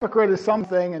Hypocrite is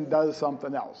something and does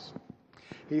something else.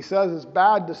 He says it's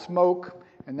bad to smoke,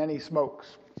 and then he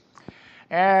smokes.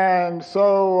 And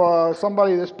so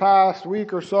somebody this past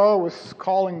week or so was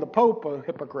calling the Pope a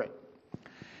hypocrite.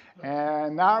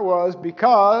 And that was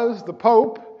because the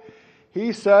Pope,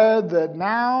 he said that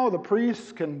now the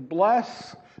priests can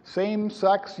bless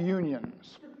same-sex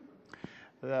unions.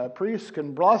 The priests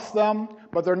can bless them,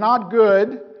 but they're not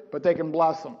good, but they can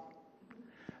bless them.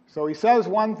 So he says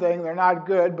one thing, they're not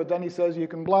good, but then he says you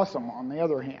can bless them on the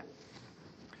other hand.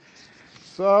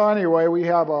 So anyway, we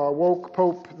have a woke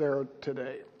Pope there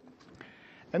today.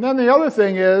 And then the other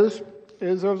thing is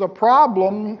there's a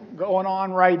problem going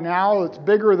on right now that's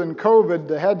bigger than COVID,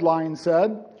 the headline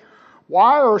said.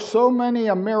 Why are so many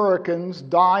Americans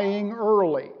dying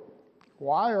early?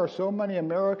 Why are so many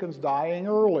Americans dying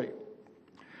early?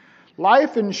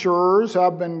 Life insurers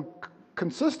have been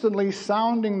consistently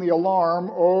sounding the alarm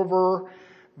over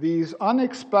these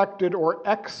unexpected or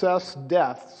excess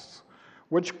deaths,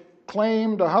 which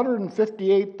claimed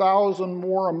 158,000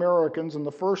 more Americans in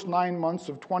the first 9 months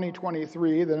of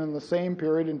 2023 than in the same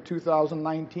period in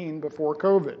 2019 before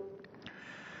COVID.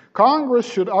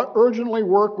 Congress should urgently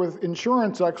work with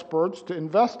insurance experts to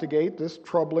investigate this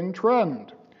troubling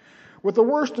trend. With the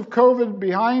worst of COVID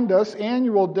behind us,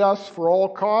 annual deaths for all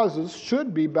causes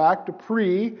should be back to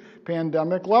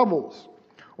pre-pandemic levels,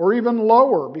 or even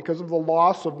lower because of the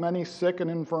loss of many sick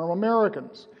and infirm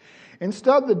Americans.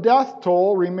 Instead, the death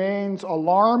toll remains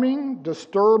alarming,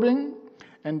 disturbing,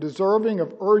 and deserving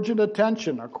of urgent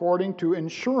attention, according to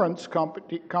insurance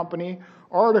company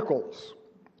articles.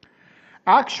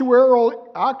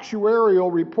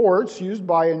 Actuarial reports used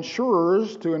by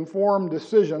insurers to inform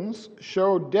decisions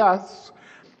show deaths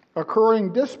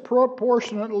occurring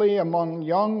disproportionately among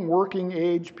young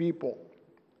working-age people.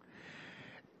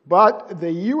 But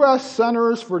the U.S.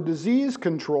 Centers for Disease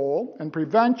Control and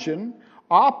Prevention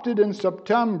opted in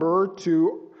September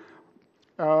to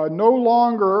no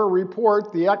longer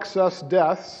report the excess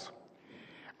deaths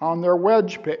on their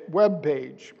web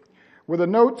page, with a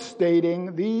note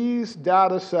stating these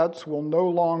data sets will no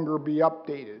longer be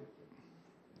updated.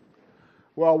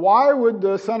 Well, why would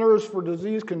the Centers for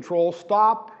Disease Control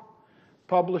stop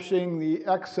publishing the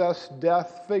excess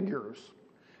death figures?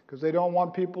 Because they don't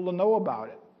want people to know about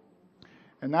it.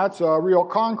 And that's a real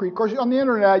concrete. Of course, on the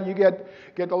internet, you get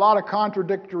a lot of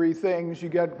contradictory things. You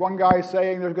get one guy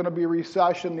saying there's going to be a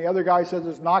recession. The other guy says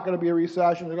it's not going to be a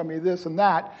recession. There's going to be this and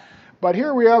that. But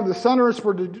here we have the Centers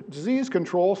for Disease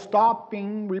Control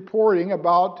stopping reporting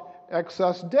about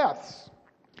excess deaths.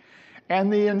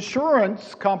 And the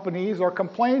insurance companies are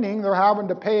complaining they're having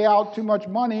to pay out too much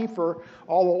money for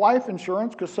all the life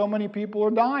insurance because so many people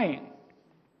are dying.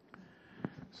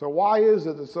 So why is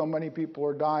it that so many people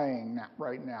are dying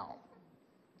right now?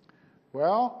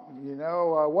 Well,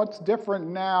 what's different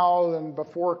now than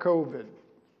before COVID?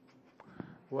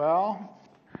 Well,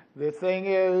 the thing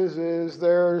is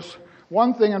there's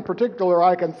one thing in particular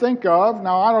I can think of.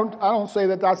 Now, I don't say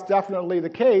that that's definitely the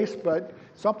case, but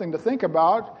something to think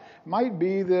about might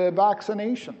be the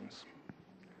vaccinations.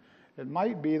 It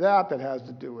might be that has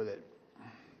to do with it.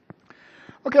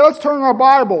 Okay, let's turn our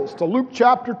Bibles to Luke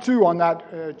chapter 2 on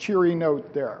that cheery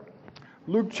note there.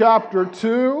 Luke chapter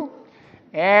 2,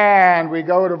 and we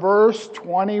go to verse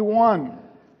 21.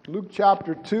 Luke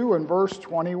chapter 2 and verse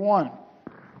 21.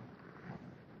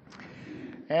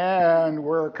 And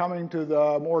we're coming to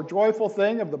the more joyful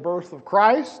thing of the birth of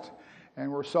Christ,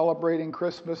 and we're celebrating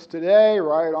Christmas today,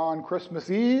 right on Christmas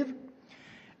Eve.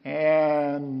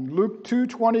 And Luke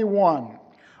 2:21.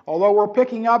 Although we're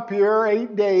picking up here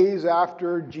 8 days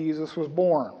after Jesus was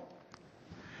born.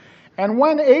 And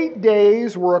when 8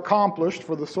 days were accomplished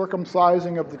for the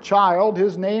circumcising of the child,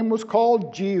 his name was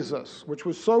called Jesus, which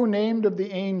was so named of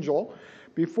the angel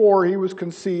before he was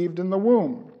conceived in the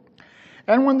womb.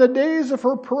 And when the days of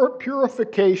her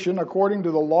purification, according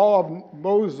to the law of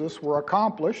Moses, were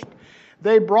accomplished,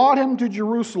 they brought him to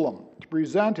Jerusalem to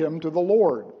present him to the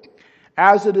Lord.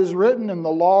 As it is written in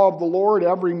the law of the Lord,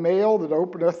 every male that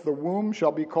openeth the womb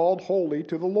shall be called holy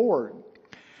to the Lord.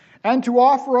 And to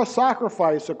offer a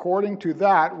sacrifice according to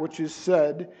that which is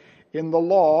said in the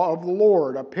law of the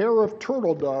Lord, a pair of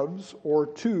turtle doves or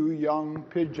 2 young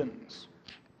pigeons.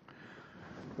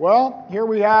 Well, here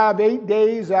we have 8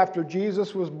 days after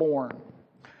Jesus was born.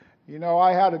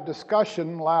 I had a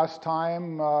discussion last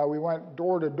time. We went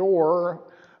door to door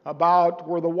about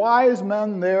were the wise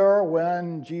men there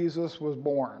when Jesus was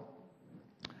born.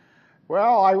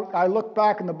 Well, I looked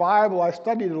back in the Bible, I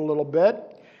studied it a little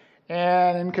bit,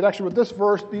 and in connection with this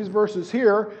verse, these verses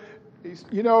here,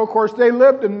 Of course, they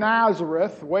lived in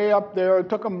Nazareth, way up there. It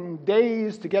took them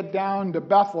days to get down to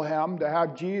Bethlehem to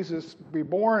have Jesus be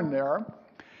born there.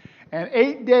 And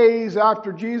 8 days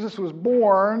after Jesus was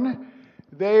born,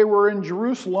 they were in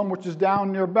Jerusalem, which is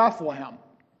down near Bethlehem.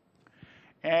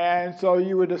 And so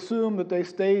you would assume that they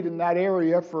stayed in that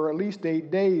area for at least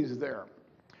 8 days there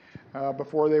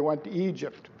before they went to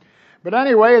Egypt. But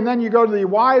anyway, and then you go to the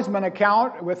wise men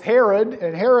account with Herod,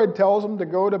 and Herod tells them to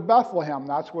go to Bethlehem.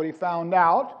 That's what he found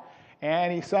out.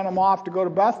 And he sent them off to go to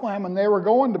Bethlehem, and they were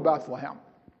going to Bethlehem.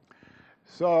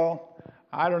 So,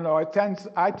 I don't know. I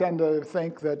tend to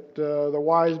think that the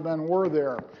wise men were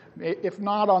there. If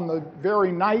not on the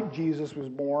very night Jesus was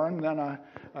born, then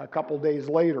a couple days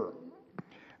later.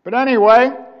 But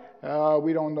anyway,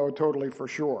 we don't know totally for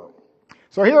sure.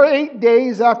 So here, 8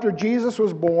 days after Jesus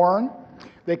was born,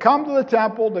 they come to the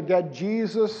temple to get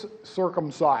Jesus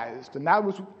circumcised. And that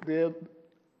was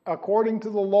according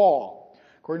to the law.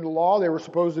 According to the law, they were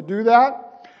supposed to do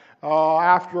that.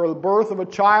 After the birth of a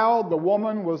child, the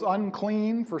woman was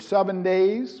unclean for 7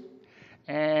 days.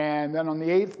 And then on the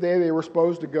 8th day, they were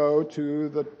supposed to go to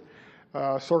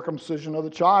the circumcision of the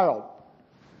child.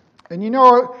 And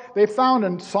they found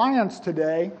in science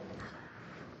today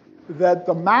that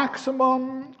the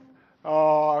maximum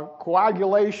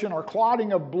coagulation or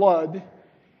clotting of blood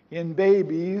in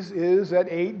babies is at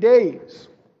 8 days.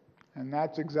 And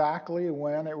that's exactly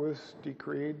when it was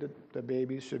decreed that the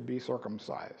babies should be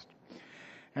circumcised.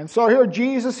 And so here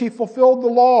Jesus, he fulfilled the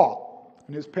law.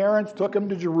 And his parents took him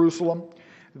to Jerusalem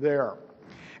there.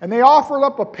 And they offered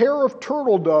up a pair of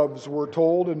turtle doves, we're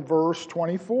told in verse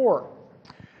 24.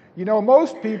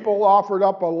 Most people offered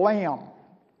up a lamb.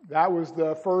 That was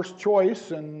the first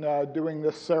choice in doing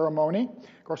this ceremony.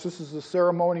 Of course, this is the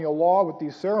ceremonial law with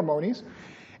these ceremonies.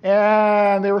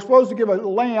 And they were supposed to give a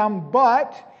lamb,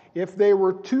 but if they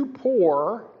were too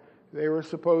poor, they were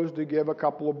supposed to give a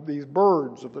couple of these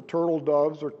birds, of the turtle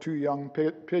doves or 2 young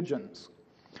pigeons.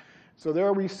 So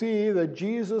there we see that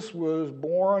Jesus was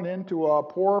born into a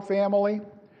poor family.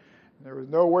 There was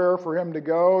nowhere for him to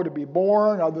go to be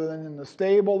born other than in the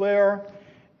stable there.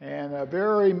 And a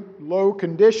very low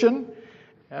condition,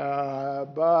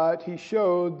 but he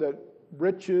showed that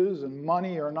riches and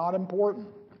money are not important,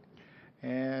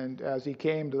 and as he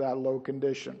came to that low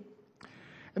condition.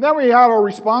 And then we have a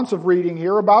responsive reading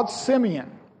here about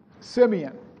Simeon.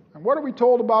 Simeon. And what are we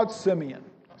told about Simeon?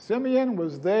 Simeon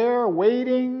was there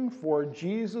waiting for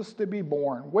Jesus to be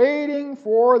born, waiting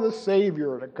for the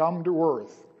Savior to come to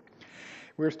earth.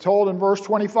 We're told in verse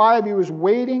 25 he was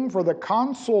waiting for the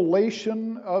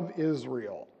consolation of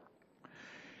Israel.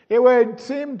 It would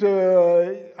seem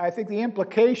to, I think the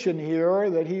implication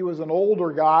here that he was an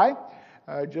older guy,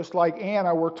 just like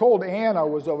Anna. We're told Anna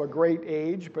was of a great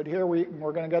age, but here we're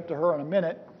going to get to her in a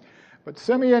minute. But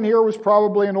Simeon here was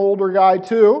probably an older guy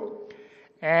too,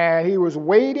 and he was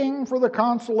waiting for the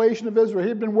consolation of Israel. He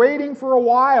had been waiting for a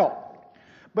while,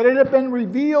 but it had been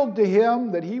revealed to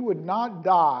him that he would not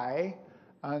die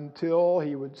until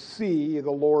he would see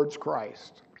the Lord's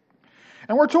Christ.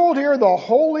 And we're told here the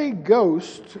Holy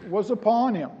Ghost was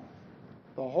upon him.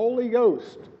 The Holy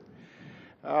Ghost.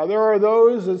 There are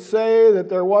those that say that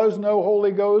there was no Holy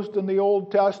Ghost in the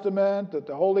Old Testament, that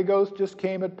the Holy Ghost just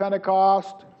came at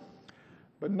Pentecost.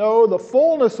 But no, the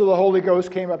fullness of the Holy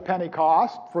Ghost came at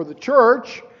Pentecost for the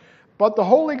church, but the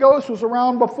Holy Ghost was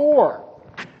around before.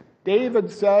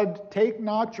 David said, "Take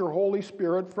not your Holy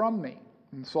Spirit from me,"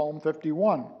 in Psalm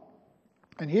 51.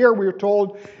 And here we are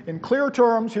told in clear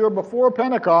terms here before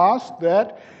Pentecost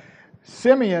that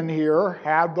Simeon here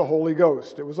had the Holy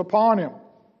Ghost. It was upon him.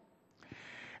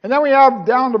 And then we have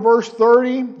down to verse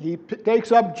 30, he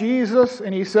takes up Jesus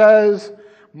and he says,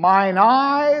 "Mine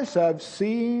eyes have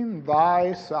seen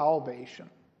thy salvation."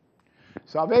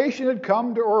 Salvation had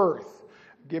come to earth.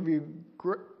 Give you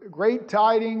great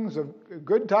tidings of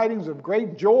good tidings of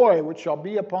great joy, which shall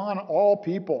be upon all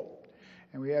people.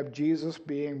 And we have Jesus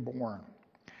being born.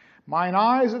 Mine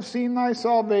eyes have seen thy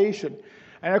salvation.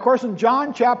 And of course in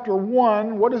John chapter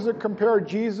 1, what does it compare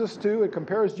Jesus to? It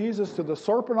compares Jesus to the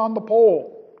serpent on the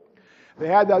pole. They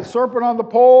had that serpent on the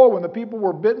pole when the people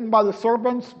were bitten by the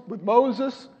serpents with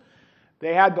Moses.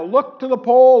 They had to look to the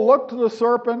pole, look to the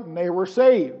serpent, and they were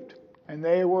saved. And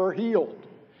they were healed.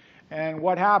 And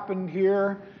what happened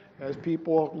here as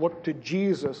people look to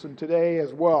Jesus and today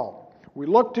as well? We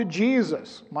look to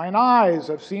Jesus. Mine eyes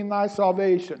have seen thy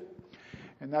salvation.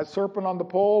 And that serpent on the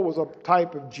pole was a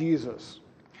type of Jesus.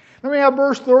 Then we have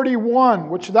verse 31,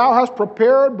 which thou hast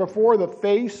prepared before the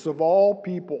face of all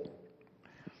people.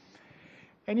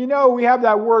 And we have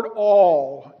that word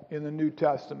all in the New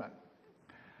Testament.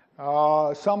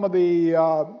 Some of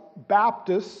the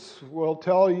Baptists will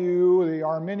tell you, the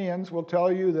Arminians will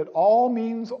tell you that all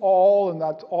means all, and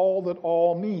that's all that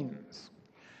all means.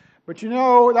 But you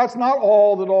know, that's not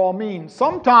all that all means.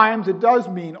 Sometimes it does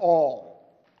mean all,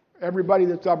 everybody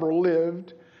that's ever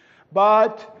lived.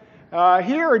 But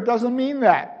here it doesn't mean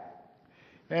that.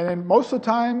 And then most of the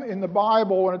time in the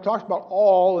Bible, when it talks about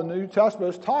all in the New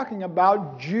Testament, it's talking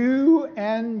about Jew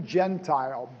and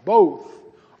Gentile, both.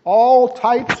 All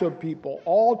types of people,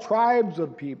 all tribes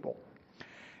of people.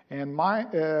 And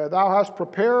thou hast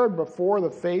prepared before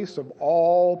the face of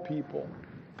all people.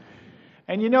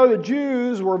 And you know, the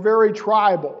Jews were very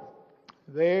tribal.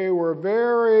 They were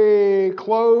very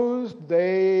closed.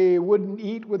 They wouldn't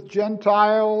eat with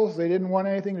Gentiles. They didn't want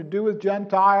anything to do with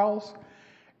Gentiles.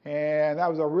 And that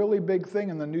was a really big thing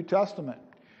in the New Testament,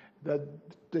 that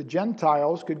the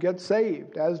Gentiles could get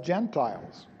saved as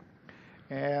Gentiles.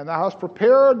 And thou hast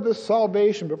prepared this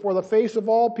salvation before the face of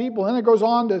all people. And then it goes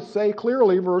on to say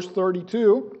clearly, verse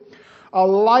 32, a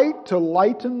light to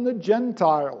lighten the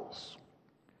Gentiles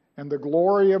and the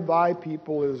glory of thy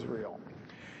people Israel.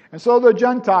 And so the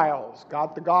Gentiles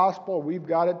got the gospel. We've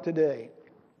got it today.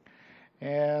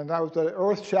 And that was an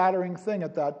earth-shattering thing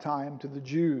at that time to the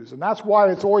Jews. And that's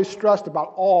why it's always stressed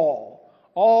about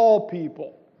all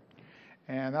people.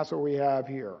 And that's what we have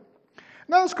here.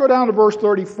 Now let's go down to verse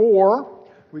 34.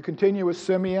 We continue with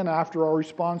Simeon after our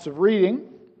responsive reading.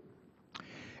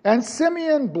 And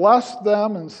Simeon blessed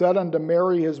them and said unto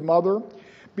Mary his mother,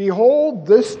 behold,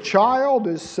 this child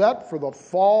is set for the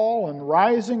fall and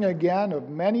rising again of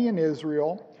many in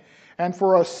Israel, and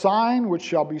for a sign which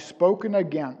shall be spoken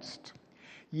against.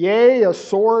 Yea, a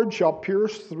sword shall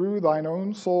pierce through thine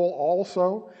own soul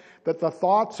also, that the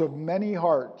thoughts of many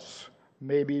hearts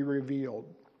may be revealed.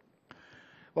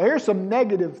 Well, here's some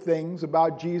negative things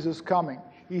about Jesus coming.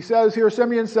 He says here,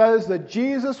 Simeon says that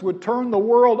Jesus would turn the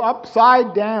world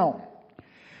upside down.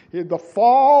 The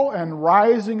fall and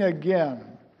rising again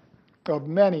of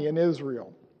many in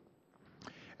Israel.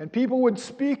 And people would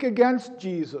speak against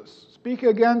Jesus, speak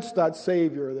against that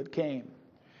Savior that came.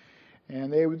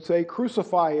 And they would say,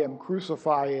 crucify him,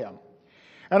 crucify him.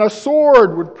 And a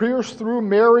sword would pierce through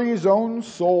Mary's own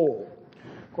soul.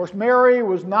 Of course, Mary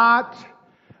was not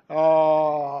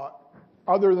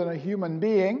other than a human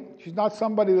being. She's not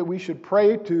somebody that we should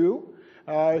pray to.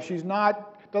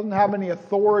 Doesn't have any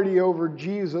authority over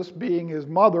Jesus being his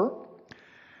mother.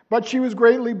 But she was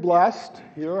greatly blessed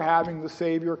here, having the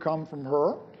Savior come from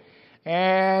her.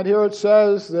 And here it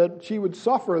says that she would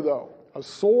suffer, though. A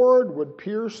sword would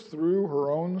pierce through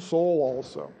her own soul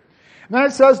also. And then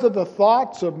it says that the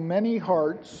thoughts of many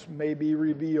hearts may be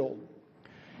revealed.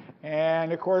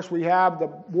 And of course we have the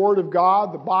Word of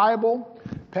God, the Bible,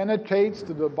 penetrates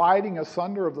the dividing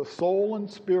asunder of the soul and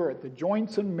spirit, the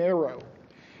joints and marrow.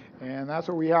 And that's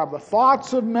what we have. The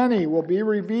thoughts of many will be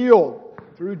revealed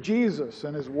through Jesus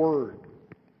and his Word.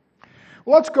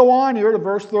 Well, let's go on here to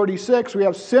verse 36. We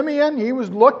have Simeon. He was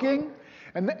looking.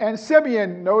 And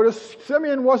Simeon, notice,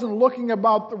 Simeon wasn't looking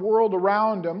about the world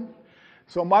around him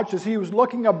so much as he was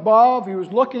looking above. He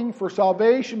was looking for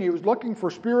salvation. He was looking for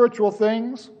spiritual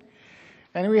things.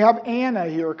 And we have Anna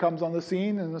here comes on the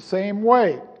scene in the same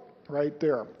way, right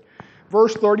there.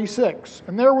 Verse 36,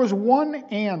 and there was one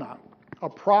Anna, a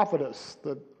prophetess,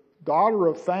 the daughter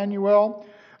of Phanuel,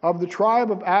 of the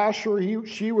tribe of Asher.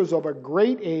 She was of a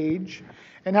great age,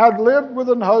 and had lived with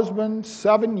an husband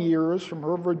 7 years from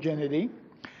her virginity.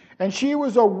 And she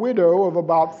was a widow of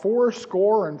about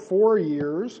 84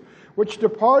 years, which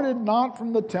departed not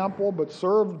from the temple, but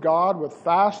served God with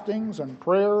fastings and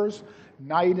prayers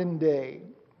night and day.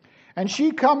 And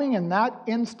she coming in that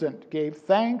instant gave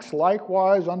thanks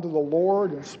likewise unto the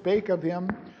Lord, and spake of him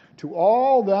to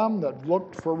all them that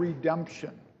looked for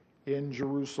redemption in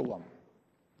Jerusalem.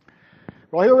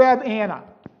 Well, here we have Anna.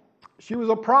 She was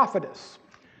a prophetess.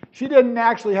 She didn't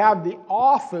actually have the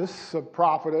office of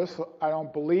prophetess, I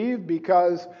don't believe,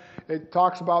 because it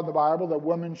talks about in the Bible that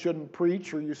women shouldn't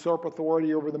preach or usurp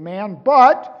authority over the man.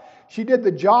 But she did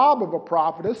the job of a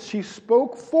prophetess. She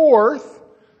spoke forth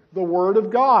the word of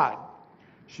God.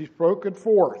 She spoke it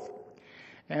forth.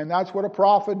 And that's what a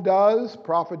prophet does.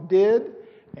 Prophet did.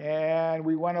 And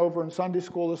we went over in Sunday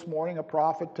school this morning. A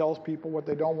prophet tells people what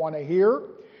they don't want to hear.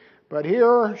 But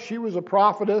here, she was a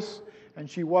prophetess, and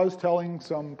she was telling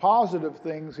some positive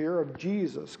things here of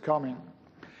Jesus coming.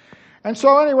 And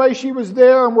so anyway, she was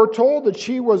there, and we're told that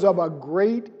she was of a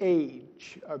great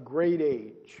age. A great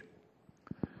age.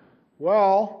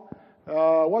 Well,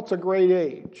 what's a great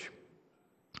age?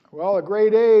 Well, a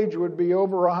great age would be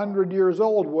over 100 years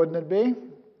old, wouldn't it be?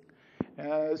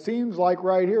 It seems like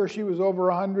right here she was over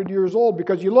 100 years old,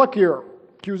 because you look here.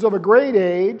 She was of a great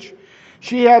age.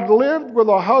 She had lived with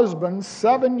a husband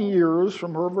 7 years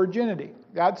from her virginity.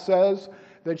 That says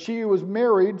that she was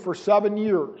married for 7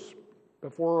 years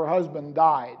before her husband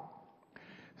died.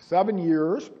 7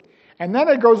 years. And then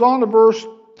it goes on to verse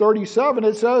 37.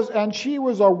 It says, and she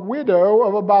was a widow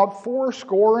of about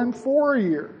 84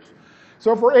 years.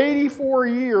 So for 84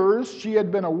 years, she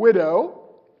had been a widow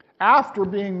after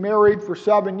being married for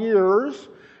 7 years,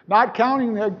 not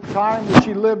counting the time that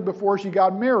she lived before she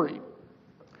got married.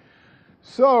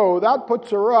 So that puts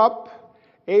her up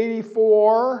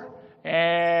 84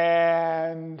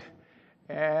 and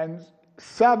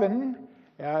 7,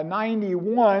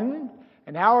 91,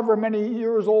 and however many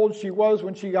years old she was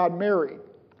when she got married.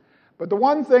 But the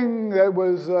one thing that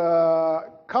was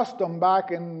custom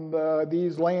back in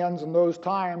these lands in those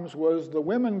times was the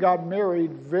women got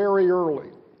married very early.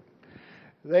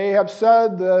 They have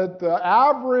said that the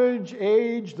average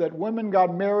age that women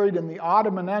got married in the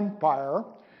Ottoman Empire,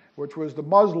 which was the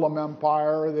Muslim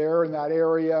empire there in that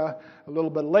area a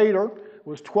little bit later,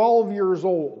 was 12 years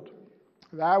old.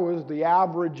 That was the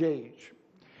average age.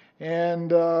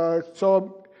 And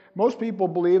so most people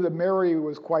believe that Mary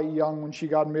was quite young when she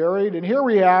got married. And here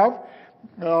we have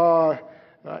Anna.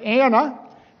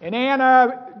 And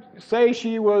Anna, say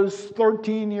she was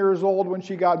 13 years old when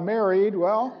she got married.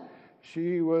 Well,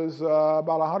 she was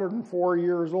about 104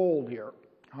 years old here,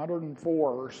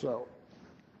 104 or so.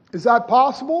 Is that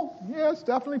possible? Yeah, it's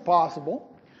definitely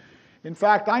possible. In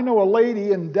fact, I know a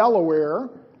lady in Delaware.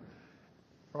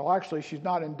 Well, actually, she's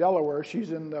not in Delaware.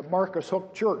 She's in the Marcus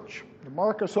Hook Church. The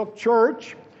Marcus Hook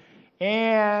Church,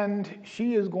 and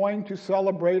she is going to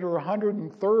celebrate her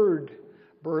 103rd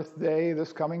birthday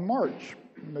this coming March,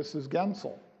 Mrs.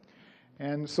 Gensel.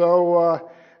 And so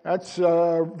that's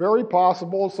very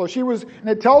possible. So she was, and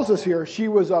it tells us here, she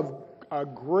was of a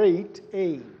great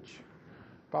age,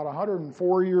 about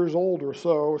 104 years old or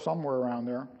so, somewhere around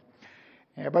there.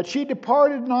 But she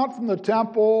departed not from the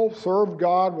temple, served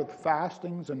God with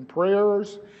fastings and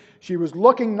prayers. She was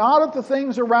looking not at the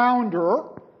things around her,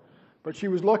 but she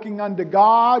was looking unto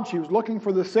God. She was looking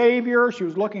for the Savior. She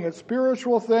was looking at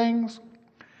spiritual things.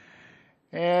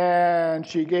 And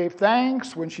she gave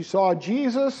thanks when she saw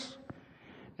Jesus.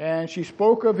 And she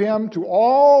spoke of him to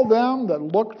all them that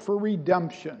looked for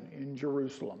redemption in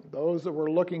Jerusalem. Those that were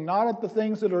looking not at the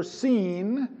things that are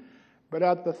seen, but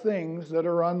at the things that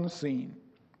are unseen.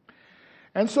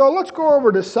 And so let's go over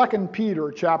to 2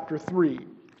 Peter chapter 3,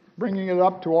 bringing it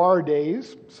up to our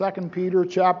days. 2 Peter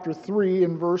chapter 3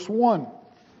 and verse 1.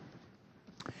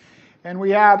 And we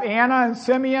have Anna and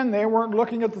Simeon. They weren't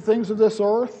looking at the things of this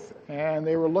earth, and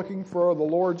they were looking for the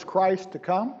Lord's Christ to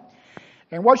come.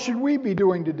 And what should we be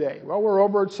doing today? Well, we're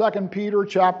over at 2 Peter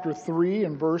chapter 3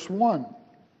 and verse 1.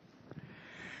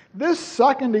 This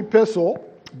second epistle,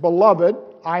 beloved,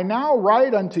 I now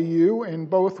write unto you, in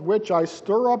both which I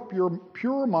stir up your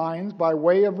pure minds by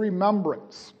way of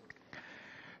remembrance,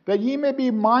 that ye may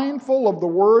be mindful of the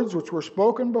words which were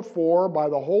spoken before by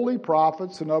the holy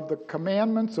prophets, and of the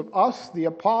commandments of us, the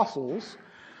apostles,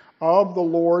 of the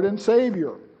Lord and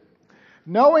Savior.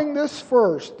 Knowing this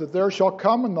first, that there shall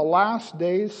come in the last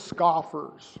days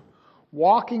scoffers,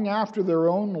 walking after their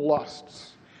own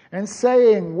lusts, and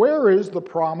saying, where is the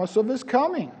promise of his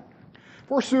coming?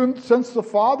 For soon, since the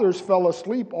fathers fell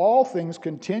asleep, all things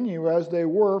continue as they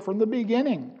were from the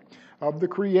beginning of the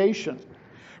creation.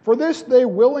 For this they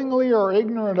willingly are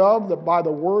ignorant of, that by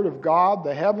the word of God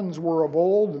the heavens were of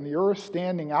old, and the earth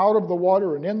standing out of the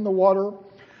water and in the water,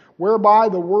 whereby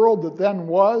the world that then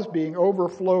was, being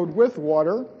overflowed with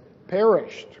water,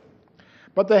 perished.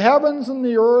 But the heavens and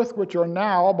the earth, which are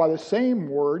now by the same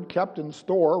word kept in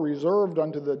store, reserved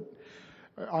unto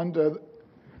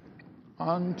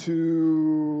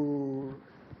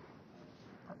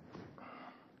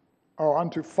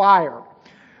fire,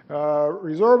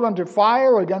 reserved unto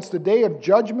fire against the day of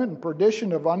judgment and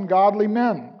perdition of ungodly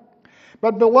men.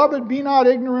 But, beloved, be not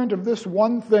ignorant of this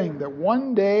one thing, that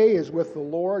one day is with the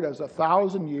Lord as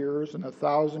 1,000 years, and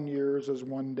 1,000 years as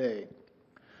one day.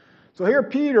 So here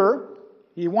Peter,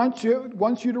 he wants you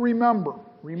to remember.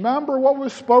 Remember what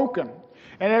was spoken.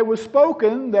 And it was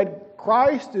spoken that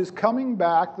Christ is coming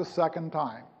back the second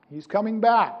time. He's coming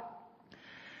back.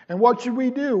 And what should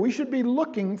we do? We should be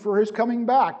looking for his coming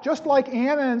back. Just like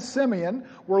Anna and Simeon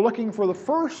were looking for the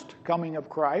first coming of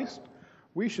Christ,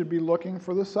 we should be looking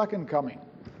for the second coming.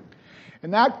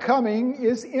 And that coming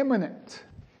is imminent.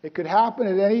 It could happen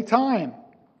at any time.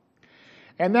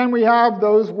 And then we have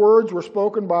those words were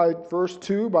spoken by verse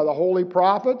 2 by the holy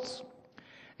prophets.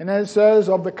 And then it says,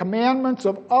 of the commandments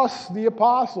of us, the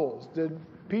apostles. Did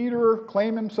Peter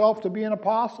claim himself to be an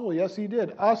apostle? Yes, he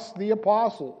did. Us, the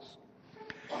apostles.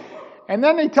 And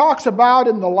then he talks about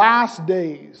in the last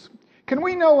days. Can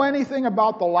we know anything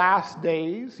about the last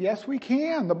days? Yes, we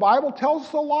can. The Bible tells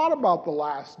us a lot about the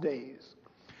last days.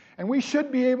 And we should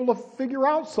be able to figure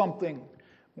out something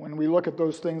when we look at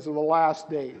those things of the last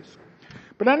days.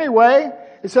 But anyway,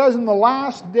 it says in the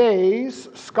last days,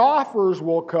 scoffers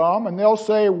will come, and they'll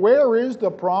say, where is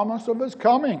the promise of his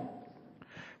coming?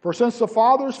 For since the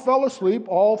fathers fell asleep,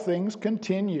 all things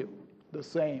continue the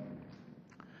same.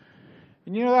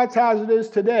 And you know, that's as it is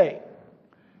today.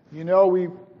 You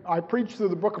know, I preached through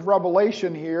the book of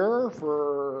Revelation here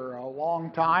for a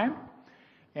long time,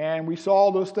 and we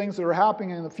saw those things that are happening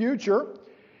in the future.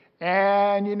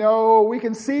 And, you know, we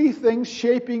can see things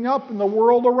shaping up in the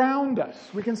world around us.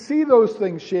 We can see those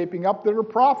things shaping up that are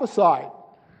prophesied.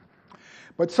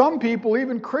 But some people,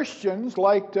 even Christians,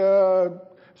 like to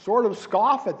sort of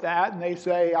scoff at that, and they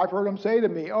say, I've heard them say to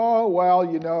me, oh, well,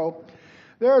 you know,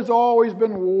 there's always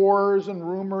been wars and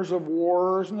rumors of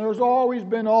wars, and there's always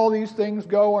been all these things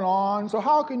going on, so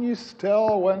how can you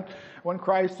tell when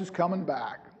Christ is coming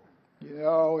back? You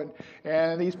know,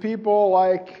 and these people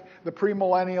like the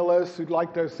premillennialists who'd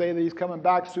like to say that he's coming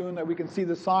back soon, that we can see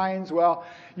the signs. Well,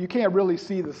 you can't really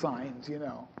see the signs, you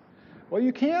know. Well,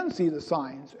 you can see the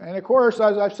signs. And of course,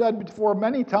 as I've said before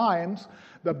many times,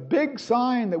 the big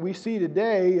sign that we see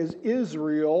today is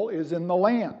Israel is in the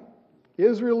land.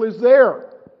 Israel is there.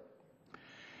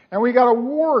 And we got a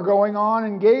war going on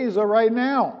in Gaza right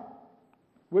now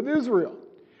with Israel.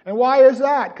 And why is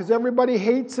that? Because everybody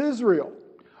hates Israel.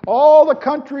 All the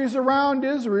countries around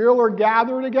Israel are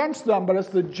gathered against them, but it's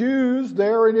the Jews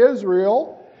there in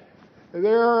Israel.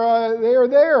 They are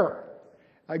there.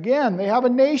 Again, they have a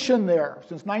nation there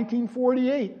since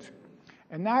 1948.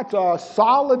 And that's a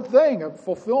solid thing, a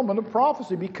fulfillment of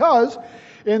prophecy, because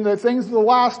in the things of the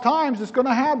last times, it's going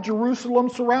to have Jerusalem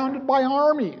surrounded by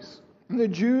armies. And the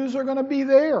Jews are going to be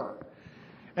there.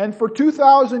 And for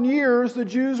 2,000 years, the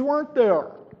Jews weren't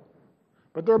there.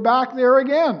 But they're back there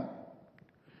again,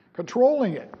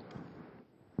 controlling it.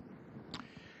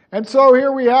 And so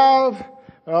here we have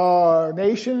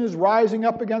nation is rising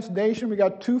up against nation. We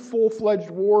got two full-fledged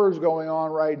wars going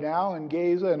on right now in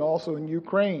Gaza and also in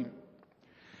Ukraine.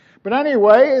 But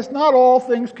anyway, it's not all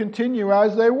things continue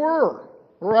as they were,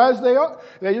 or as they are.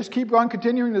 They just keep on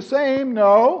continuing the same.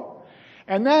 No.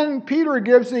 And then Peter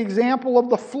gives the example of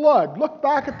the flood. Look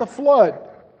back at the flood.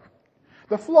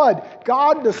 The flood.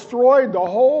 God destroyed the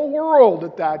whole world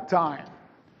at that time.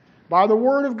 By the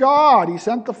word of God, he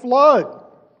sent the flood.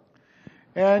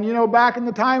 And, you know, back in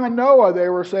the time of Noah, they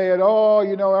were saying, oh,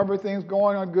 you know, everything's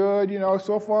going on good. You know,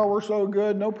 so far we're so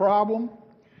good, no problem.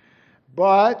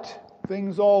 But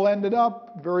things all ended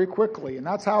up very quickly. And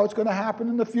that's how it's going to happen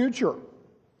in the future.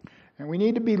 And we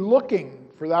need to be looking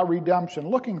for that redemption,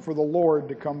 looking for the Lord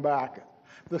to come back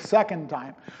the second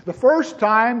time. The first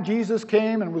time, Jesus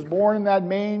came and was born in that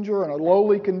manger in a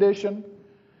lowly condition.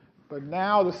 But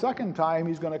now, the second time,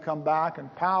 he's going to come back in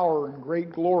power and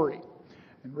great glory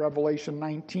in Revelation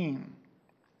 19.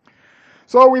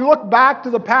 So we look back to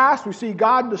the past. We see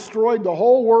God destroyed the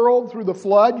whole world through the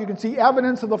flood. You can see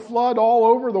evidence of the flood all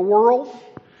over the world.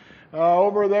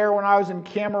 Over there when I was in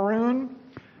Cameroon,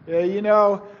 you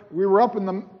know, we were up in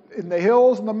the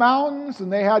hills and the mountains,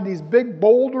 and they had these big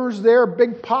boulders there,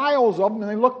 big piles of them, and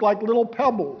they looked like little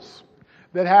pebbles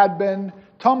that had been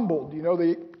tumbled. You know,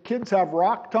 the kids have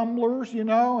rock tumblers, you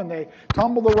know, and they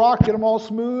tumble the rock, get them all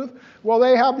smooth. Well,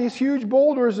 they have these huge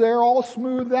boulders there all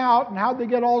smoothed out, and how'd they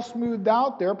get all smoothed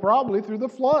out there? Probably through the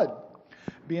flood,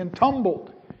 being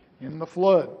tumbled in the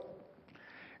flood.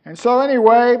 And so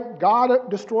anyway, God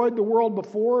destroyed the world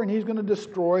before, and he's going to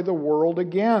destroy the world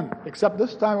again. Except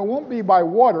this time it won't be by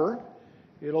water,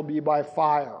 it'll be by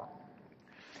fire.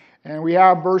 And we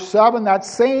have verse 7, that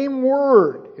same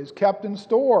word is kept in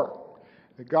store,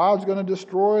 that God's going to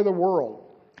destroy the world.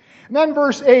 And then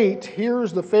verse 8,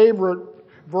 here's the favorite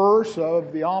verse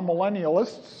of the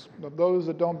amillennialists, of those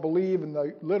that don't believe in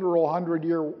the literal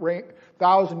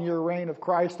 1,000-year reign of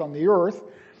Christ on the earth.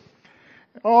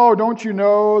 Oh, don't you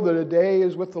know that a day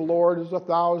is with the Lord is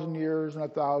 1,000 years, and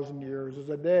 1,000 years is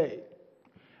a day?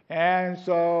 And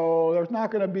so there's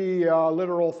not going to be a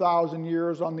literal 1,000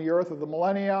 years on the earth of the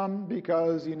millennium,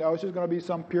 because, you know, it's just going to be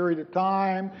some period of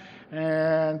time,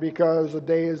 and because a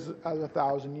day is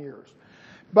 1,000 years.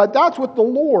 But that's with the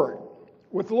Lord.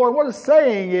 With the Lord, what it's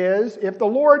saying is, if the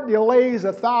Lord delays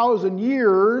 1,000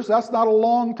 years, that's not a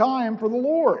long time for the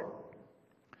Lord.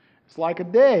 It's like a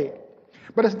day.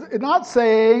 But it's not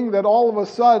saying that all of a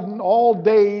sudden all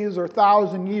days are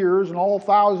 1,000 years and all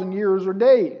 1,000 years are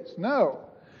days. No.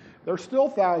 There's still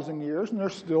 1,000 years and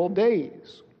there's still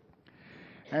days.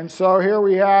 And so here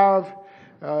we have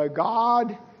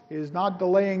God is not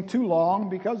delaying too long,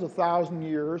 because 1,000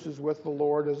 years is with the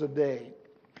Lord as a day.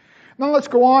 Now let's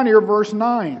go on here, verse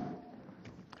 9.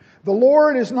 The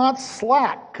Lord is not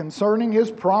slack concerning his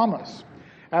promise,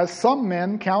 as some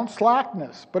men count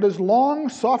slackness, but is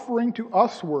long-suffering to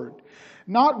usward,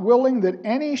 not willing that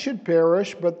any should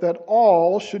perish, but that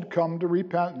all should come to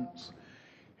repentance.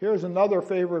 Here's another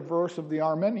favorite verse of the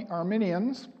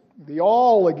Arminians, the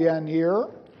all again here.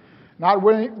 Not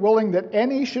willing that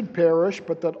any should perish,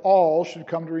 but that all should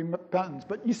come to repentance.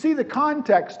 But you see the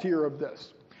context here of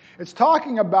this. It's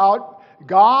talking about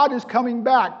God is coming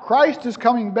back. Christ is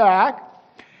coming back,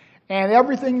 and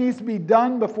everything needs to be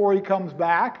done before he comes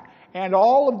back, and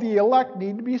all of the elect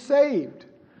need to be saved.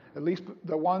 At least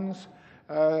the ones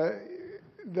that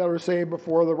are saved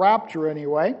before the rapture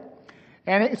anyway.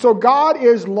 And so God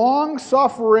is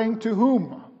long-suffering to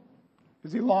whom?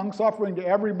 Is he long-suffering to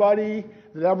everybody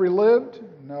that ever lived?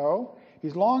 No.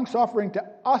 He's long-suffering to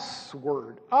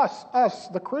usward. Us,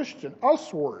 the Christian,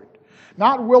 usward.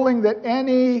 Not willing that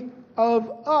any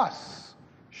of us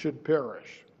should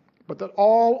perish, but that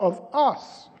all of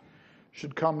us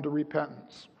should come to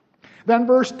repentance. Then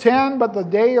verse 10, but the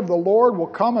day of the Lord will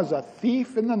come as a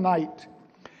thief in the night,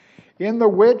 in the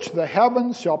which the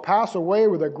heavens shall pass away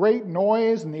with a great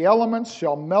noise, and the elements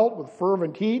shall melt with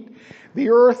fervent heat. The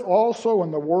earth also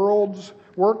and the world's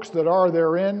works that are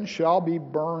therein shall be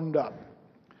burned up.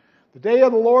 The day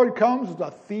of the Lord comes as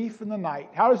a thief in the night.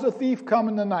 How does a thief come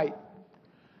in the night?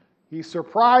 He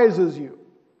surprises you.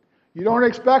 You don't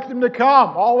expect him to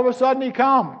come. All of a sudden he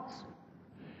comes.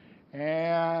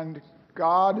 And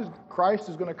Christ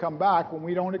is going to come back when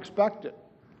we don't expect it.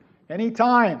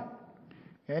 Anytime.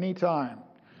 Anytime.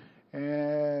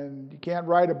 And you can't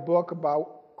write a book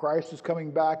about Christ is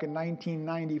coming back in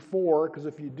 1994, because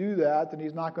if you do that, then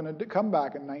he's not going to come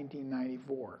back in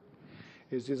 1994.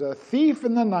 He's a thief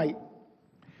in the night.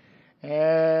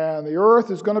 And the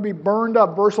earth is going to be burned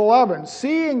up. Verse 11,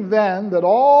 seeing then that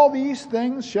all these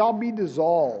things shall be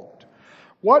dissolved,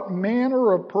 what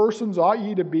manner of persons ought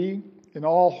ye to be in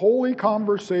all holy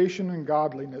conversation and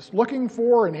godliness, looking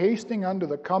for and hasting unto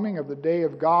the coming of the day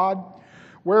of God,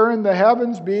 wherein the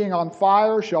heavens being on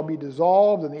fire shall be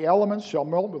dissolved, and the elements shall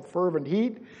melt with fervent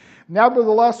heat.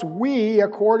 Nevertheless, we,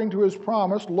 according to his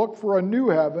promise, look for a new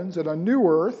heavens and a new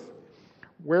earth,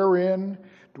 wherein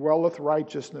dwelleth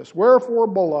righteousness. Wherefore,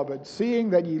 beloved, seeing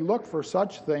that ye look for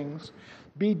such things,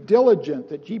 be diligent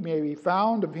that ye may be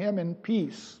found of him in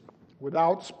peace,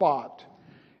 without spot,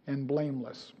 and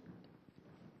blameless.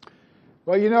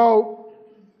 Well, you know,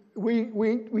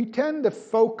 we tend to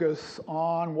focus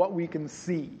on what we can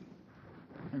see.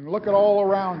 And look at all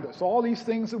around us, all these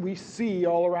things that we see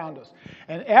all around us.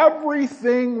 And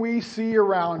everything we see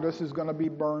around us is going to be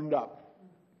burned up.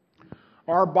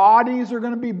 Our bodies are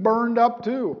going to be burned up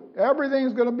too.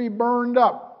 Everything's going to be burned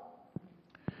up.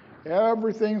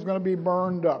 Everything's going to be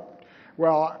burned up.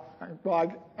 Well,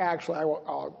 actually,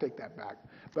 I'll take that back.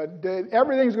 But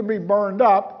everything's going to be burned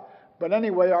up, but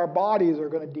anyway, our bodies are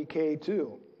going to decay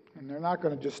too. And they're not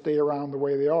going to just stay around the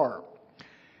way they are.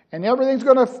 And everything's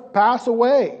going to pass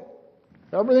away.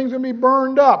 Everything's going to be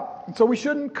burned up. And so we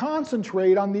shouldn't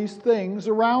concentrate on these things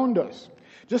around us.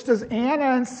 Just as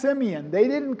Anna and Simeon, they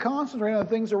didn't concentrate on the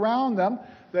things around them.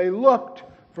 They looked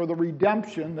for the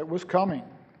redemption that was coming.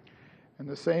 In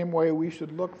the same way, we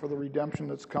should look for the redemption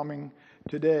that's coming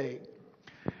today.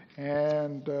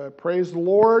 And praise the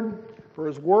Lord for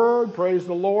his word. Praise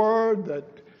the Lord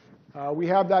that we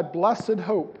have that blessed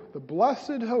hope, the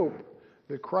blessed hope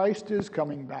that Christ is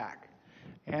coming back.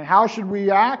 And how should we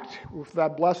act with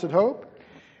that blessed hope?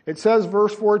 It says,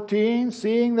 verse 14,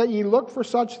 seeing that ye look for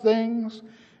such things,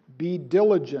 be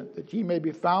diligent, that ye may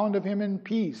be found of him in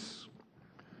peace.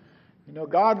 You know,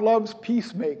 God loves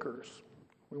peacemakers.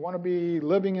 We want to be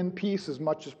living in peace as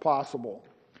much as possible,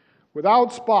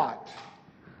 without spot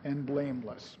and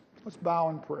blameless. Let's bow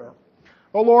in prayer.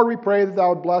 O Lord, we pray that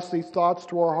thou would bless these thoughts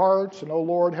to our hearts. And O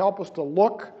Lord, help us to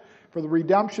look for the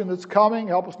redemption that's coming.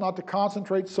 Help us not to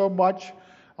concentrate so much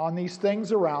on these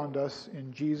things around us.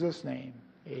 In Jesus' name,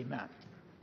 amen.